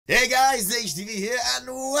Hey guys, HDvee here, and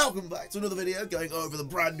welcome back to another video going over the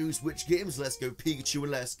brand new Switch games. Let's go Pikachu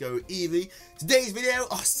and let's go Eevee. Today's video,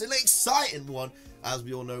 it's an exciting one. As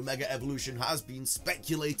we all know, Mega Evolution has been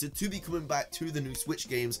speculated to be coming back to the new Switch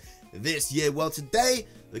games this year. Well, today,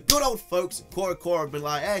 the good old folks at Corocoro have been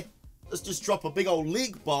like, hey, let's just drop a big old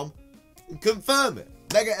leak bomb and confirm it.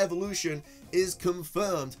 Mega Evolution is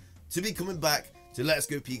confirmed to be coming back to Let's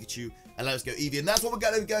Go Pikachu and Let's Go Eevee, and that's what we're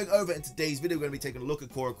going to be going over in today's video. We're going to be taking a look at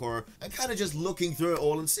Corocoro and kind of just looking through it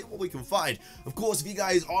all and see what we can find. Of course, if you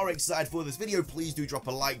guys are excited for this video, please do drop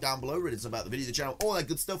a like down below. It's about the video, the channel, all that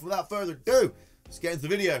good stuff. Without further ado, let's get into the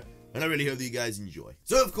video, and I really hope that you guys enjoy.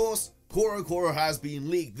 So, of course, Corocoro has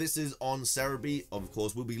been leaked. This is on HDvee. Of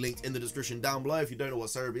course, will be linked in the description down below if you don't know what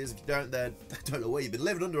HDvee is. If you don't, then I don't know where you've been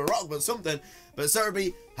living under a rock, but something. But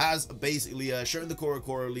HDvee has basically shown the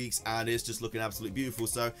Corocoro leaks, and it's just looking absolutely beautiful.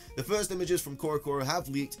 So the first images from Corocoro have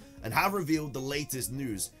leaked and have revealed the latest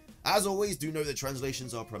news. As always, do know that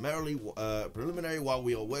translations are primarily preliminary while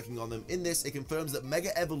we are working on them. In this, it confirms that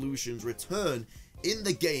Mega Evolutions return in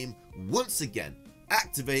the game once again,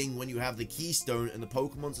 activating when you have the Keystone and the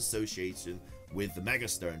Pokemon's association with the Mega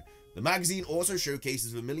Stone. The magazine also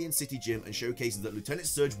showcases Vermilion City Gym and showcases that Lieutenant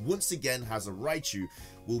Surge once again has a Raichu.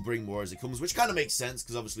 We'll bring more as it comes, which kind of makes sense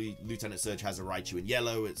because obviously Lieutenant Surge has a Raichu in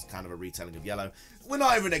yellow. It's kind of a retelling of yellow. We're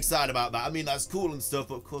not even excited about that. I mean, that's cool and stuff,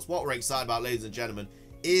 but of course what we're excited about, ladies and gentlemen,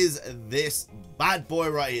 is this bad boy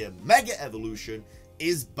right here. Mega Evolution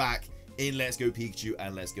is back in Let's Go Pikachu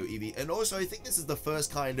and Let's Go Eevee. And also I think this is the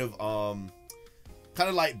first kind of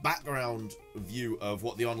like background view of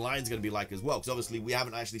what the online is going to be like as well, because obviously we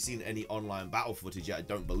haven't actually seen any online battle footage yet, I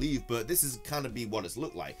don't believe, but this is kind of be what it's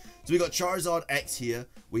looked like. So we got Charizard X here,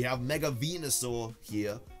 we have Mega Venusaur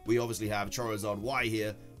here, we obviously have Charizard Y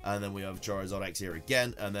here, and then we have Charizard X here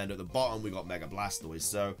again, and then at the bottom we got Mega Blastoise.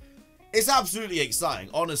 So it's absolutely exciting,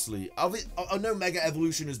 honestly. I know Mega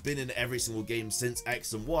Evolution has been in every single game since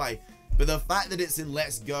X and Y, but the fact that it's in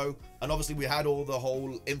Let's Go, and obviously we had all the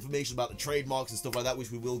whole information about the trademarks and stuff like that,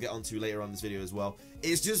 which we will get onto later on in this video as well,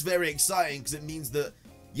 it's just very exciting because it means that,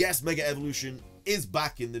 yes, Mega Evolution is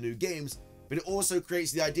back in the new games, but it also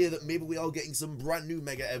creates the idea that maybe we are getting some brand new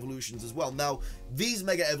Mega Evolutions as well. Now, these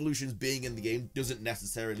Mega Evolutions being in the game doesn't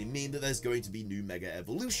necessarily mean that there's going to be new Mega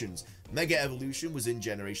Evolutions. Mega Evolution was in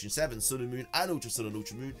Generation 7, Sun and Moon and Ultra Sun and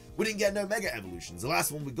Ultra Moon. We didn't get no Mega Evolutions. The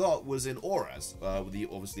last one we got was in Auras, with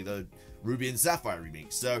obviously the Ruby and Sapphire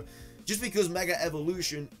remake. So, just because Mega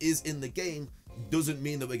Evolution is in the game doesn't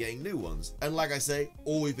mean that we're getting new ones. And like I say,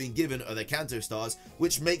 all we've been given are the Kanto stars,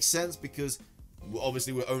 which makes sense because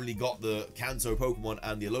obviously we only got the Kanto Pokemon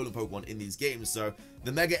and the Alolan Pokemon in these games, so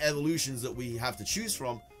the Mega Evolutions that we have to choose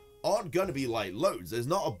from aren't going to be like loads. There's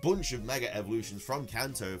not a bunch of Mega Evolutions from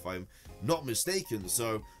Kanto, if I'm not mistaken,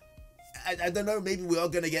 so I don't know, maybe we are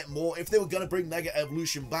going to get more. If they were going to bring Mega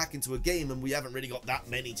Evolution back into a game and we haven't really got that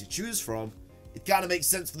many to choose from, it kind of makes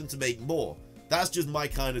sense for them to make more. That's just my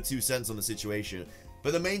kind of 2 cents on the situation.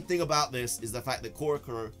 But the main thing about this is the fact that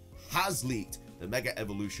Corocoro has leaked that Mega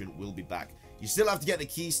Evolution will be back. You still have to get the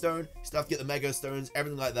Keystone, you still have to get the Mega Stones,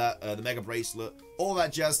 everything like that, the Mega Bracelet, all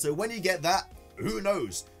that jazz. So when you get that, who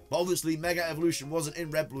knows? But obviously Mega Evolution wasn't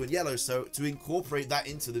in Red, Blue, and Yellow, so to incorporate that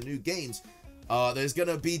into the new games, there's going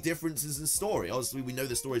to be differences in story. Obviously, we know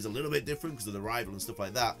the story is a little bit different because of the rival and stuff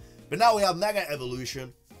like that. But now we have Mega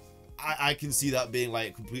Evolution. I can see that being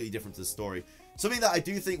like completely different to the story. Something that I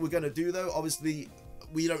do think we're going to do, though, obviously,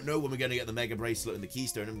 we don't know when we're going to get the Mega Bracelet and the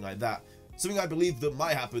Keystone and everything like that. Something I believe that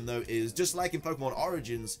might happen, though, is just like in Pokemon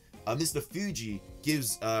Origins, Mr. Fuji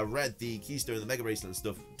gives Red the Keystone and the Mega Bracelet and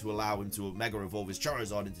stuff to allow him to Mega Evolve his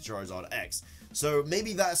Charizard into Charizard X. So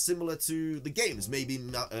maybe that's similar to the games. Maybe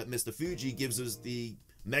Mr. Fuji gives us the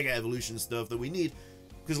Mega Evolution stuff that we need,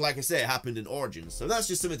 because like I say, it happened in Origins. So that's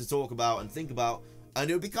just something to talk about and think about. And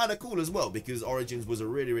it would be kind of cool as well, because Origins was a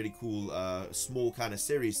really, really cool, small kind of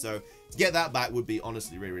series. So to get that back would be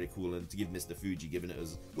honestly really, really cool. And to give Mr. Fuji giving it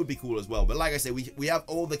as would be cool as well. But like I say, we have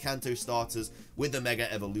all the Kanto starters with the Mega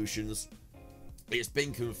Evolutions. It's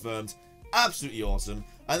been confirmed. Absolutely awesome.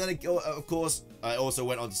 And then, of course, I also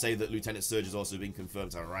went on to say that Lieutenant Surge has also been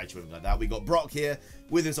confirmed to have a Raichu, something like that. We got Brock here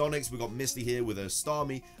with his Onix. We got Misty here with a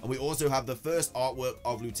Starmie. And we also have the first artwork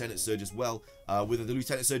of Lieutenant Surge as well. With the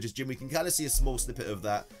Lieutenant Surge's gym, we can kind of see a small snippet of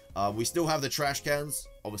that. We still have the trash cans.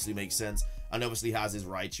 Obviously makes sense. And obviously has his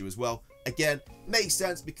Raichu as well. Again, makes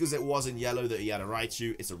sense because it was in Yellow that he had a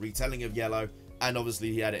Raichu. It's a retelling of Yellow. And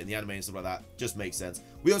obviously he had it in the anime and stuff like that. Just makes sense.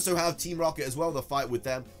 We also have Team Rocket as well, the fight with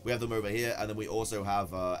them. We have them over here. And then we also have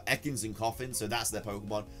Ekans and Coffin. So that's their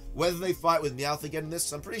Pokemon. Whether they fight with Meowth again in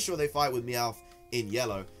this, I'm pretty sure they fight with Meowth in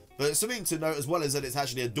Yellow. But something to note as well is that it's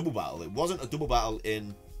actually a double battle. It wasn't a double battle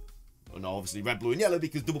in no, obviously red, blue, and yellow,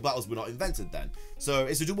 because double battles were not invented then. So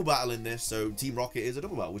it's a double battle in this, so Team Rocket is a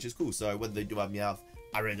double battle, which is cool. So whether they do have Meowth,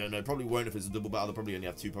 I really don't know. Probably won't if it's a double battle. They'll probably only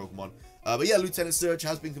have 2 Pokemon. But yeah, Lieutenant Surge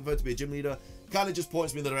has been confirmed to be a gym leader. Kind of just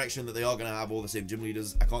points me in the direction that they are going to have all the same gym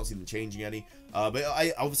leaders. I can't see them changing any. But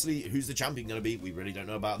obviously, who's the champion going to be? We really don't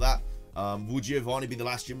know about that. Will Giovanni be the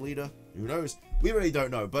last gym leader? Who knows? We really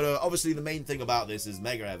don't know. But obviously, the main thing about this is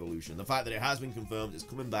Mega Evolution. The fact that it has been confirmed, it's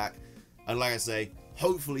coming back. And like I say,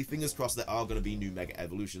 hopefully, fingers crossed, there are going to be new Mega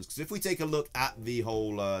Evolutions. Because if we take a look at the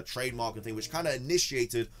whole trademark and thing, which kind of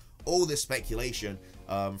initiated all this speculation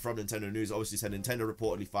from Nintendo News, obviously said Nintendo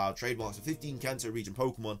reportedly filed trademarks for 15 Kanto region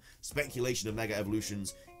Pokemon, speculation of Mega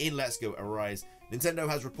Evolutions in Let's Go Arise. Nintendo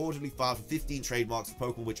has reportedly filed for 15 trademarks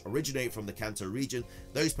for Pokemon which originate from the Kanto region.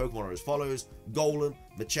 Those Pokemon are as follows: Golem,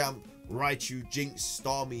 Machamp, Raichu, Jinx,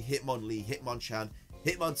 Starmie, Hitmonlee, Hitmonchan.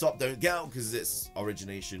 Hitmontop don't count because its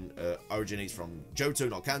originates from Johto,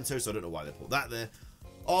 not Kanto, so I don't know why they put that there.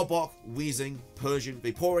 Arbok, Weezing, Persian,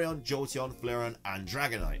 Vaporeon, Jolteon, Flareon, and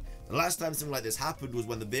Dragonite. The last time something like this happened was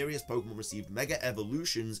when the various Pokemon received Mega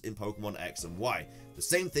Evolutions in Pokemon X and Y. The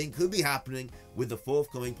same thing could be happening with the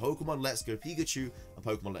forthcoming Pokemon Let's Go Pikachu and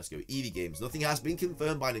Pokemon Let's Go Eevee games. Nothing has been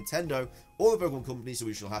confirmed by Nintendo or the Pokemon Company, so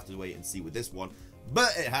we shall have to wait and see with this one.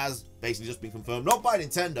 But it has basically just been confirmed, not by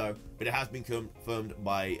Nintendo, but it has been confirmed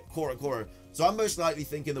by Corocoro. So I'm most likely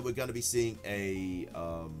thinking that we're going to be seeing a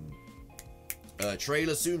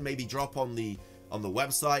trailer soon, maybe drop on the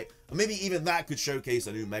website, and maybe even that could showcase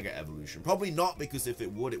a new Mega Evolution. Probably not, because if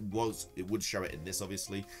it would, it would show it in this,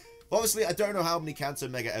 obviously. Obviously, I don't know how many Kanto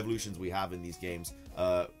Mega Evolutions we have in these games.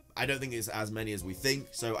 I don't think it's as many as we think,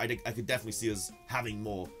 so I could definitely see us having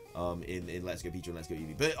more in Let's Go Pikachu and Let's Go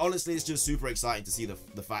Eevee. But honestly, it's just super exciting to see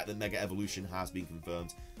the fact that Mega Evolution has been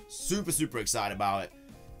confirmed. Super excited about it.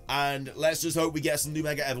 And let's just hope we get some new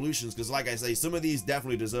Mega Evolutions, because like I say, some of these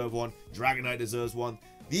definitely deserve one. Dragonite deserves one.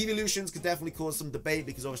 The Evolutions could definitely cause some debate,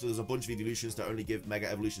 because obviously there's a bunch of Evolutions to only give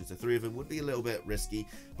Mega Evolutions to 3 of them. Would be a little bit risky.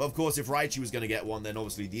 But of course, if Raichu was going to get one, then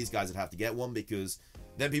obviously these guys would have to get one, because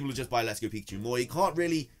then people would just buy Let's Go Pikachu more. You can't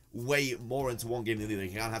really weigh more into one game than the other.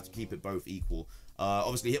 You can't have to keep it both equal.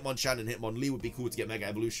 Obviously, Hitmonchan and Hitmonlee would be cool to get Mega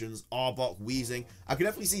Evolutions. Arbok, Weezing. I could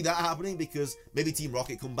definitely see that happening, because maybe Team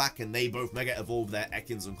Rocket come back and they both Mega Evolve their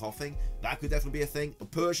Ekans and Koffing. That could definitely be a thing. A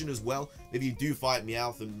Persian as well. Maybe you do fight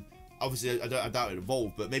Meowth, and obviously I doubt it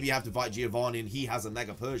evolved, but maybe you have to fight Giovanni and he has a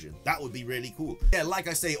Mega Persian. That would be really cool. Yeah, like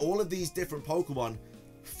I say, all of these different Pokemon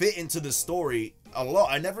fit into the story a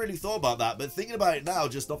lot. I never really thought about that, but thinking about it now,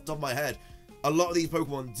 just off the top of my head, a lot of these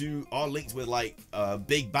Pokemon are linked with like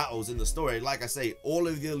big battles in the story. Like I say, all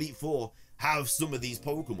of the Elite Four have some of these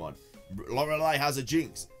Pokemon. Lorelei has a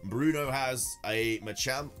Jinx. Bruno has a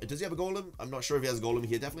Machamp. Does he have a Golem? I'm not sure if he has a Golem.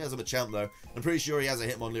 He definitely has a Machamp though. I'm pretty sure he has a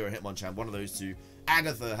Hitmonlee or a Hitmonchan. One of those two.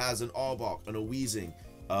 Agatha has an Arbok and a Weezing.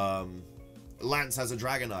 Lance has a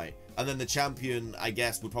Dragonite. And then the champion, I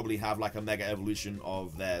guess, would probably have like a Mega Evolution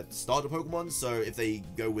of their starter Pokemon. So if they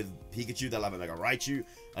go with Pikachu, they'll have a Mega Raichu.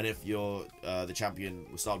 And if you're the champion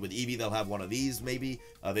will start with Eevee, they'll have one of these maybe.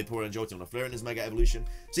 Vaporeon and Jolteon on a Flareon as Mega Evolution.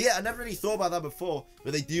 So yeah, I never really thought about that before,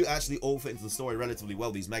 but they do actually all fit into the story relatively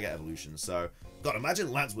well, these Mega Evolutions. So, God,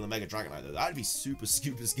 imagine Lance with a Mega Dragonite though. That'd be super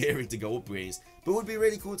scary to go up against, but would be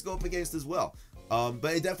really cool to go up against as well.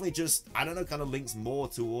 But it definitely just, I don't know, kind of links more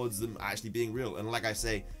towards them actually being real. And like I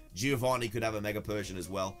say, Giovanni could have a Mega Persian as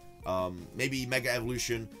well. Maybe Mega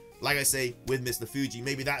Evolution, like I say, with Mr. Fuji,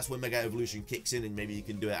 maybe that's when Mega Evolution kicks in, and maybe you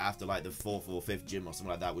can do it after like the 4th or 5th gym or something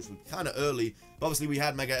like that, which would be kind of early. But obviously we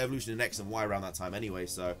had Mega Evolution in X and Y around that time anyway,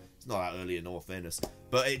 so it's not that early in all fairness.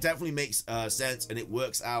 But it definitely makes sense, and it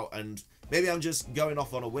works out. And maybe I'm just going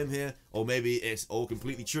off on a whim here, or maybe it's all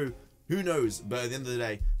completely true. Who knows? But at the end of the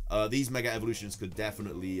day, these Mega Evolutions could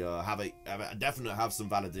definitely have some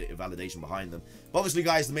validation behind them. But obviously,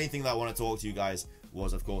 guys, the main thing that I want to talk to you guys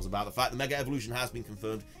was, of course, about the fact that Mega Evolution has been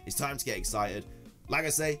confirmed. It's time to get excited. Like I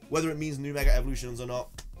say, whether it means new Mega Evolutions or not,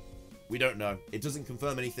 we don't know. It doesn't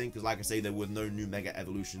confirm anything, because like I say, there were no new Mega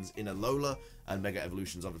Evolutions in Alola, and Mega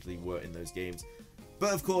Evolutions obviously were in those games.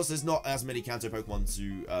 But of course, there's not as many Kanto Pokemon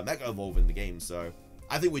to Mega Evolve in the game, so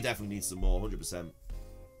I think we definitely need some more, 100%.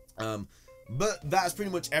 But that's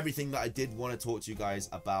pretty much everything that I did want to talk to you guys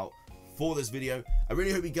about for this video. I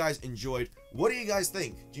really hope you guys enjoyed. What do you guys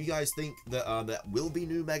think? Do you guys think that there will be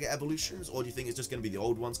new Mega Evolutions, or do you think it's just going to be the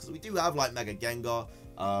old ones? Because we do have like Mega Gengar,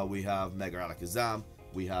 we have Mega Alakazam,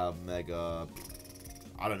 we have Mega,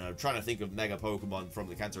 I don't know, trying to think of Mega Pokemon from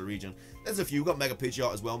the Kanto region. There's a few. We've got Mega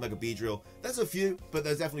Pidgeot as well, Mega Beedrill. There's a few, but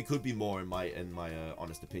there definitely could be more in my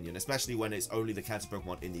honest opinion, especially when it's only the Kanto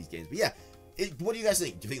Pokemon in these games. But yeah, What do you guys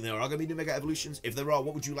think? Do you think there are going to be new Mega Evolutions? If there are,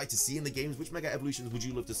 what would you like to see in the games? Which Mega Evolutions would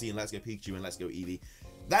you love to see in Let's Go Pikachu and Let's Go Eevee?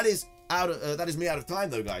 That is me out of time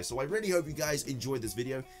though, guys. So I really hope you guys enjoyed this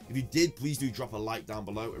video. If you did, please do drop a like down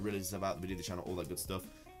below. It really is about the video, the channel, all that good stuff.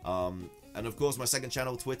 And of course, my second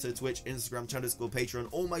channel, Twitter, Twitch, Instagram, channel, Discord, Patreon,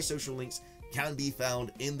 all my social links can be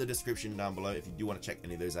found in the description down below. If you do want to check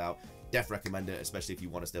any of those out, definitely recommend it, especially if you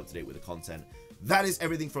want to stay up to date with the content. That is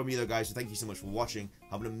everything from me though, guys. So thank you so much for watching.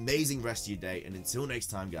 Have an amazing rest of your day. And until next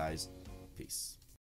time, guys, peace.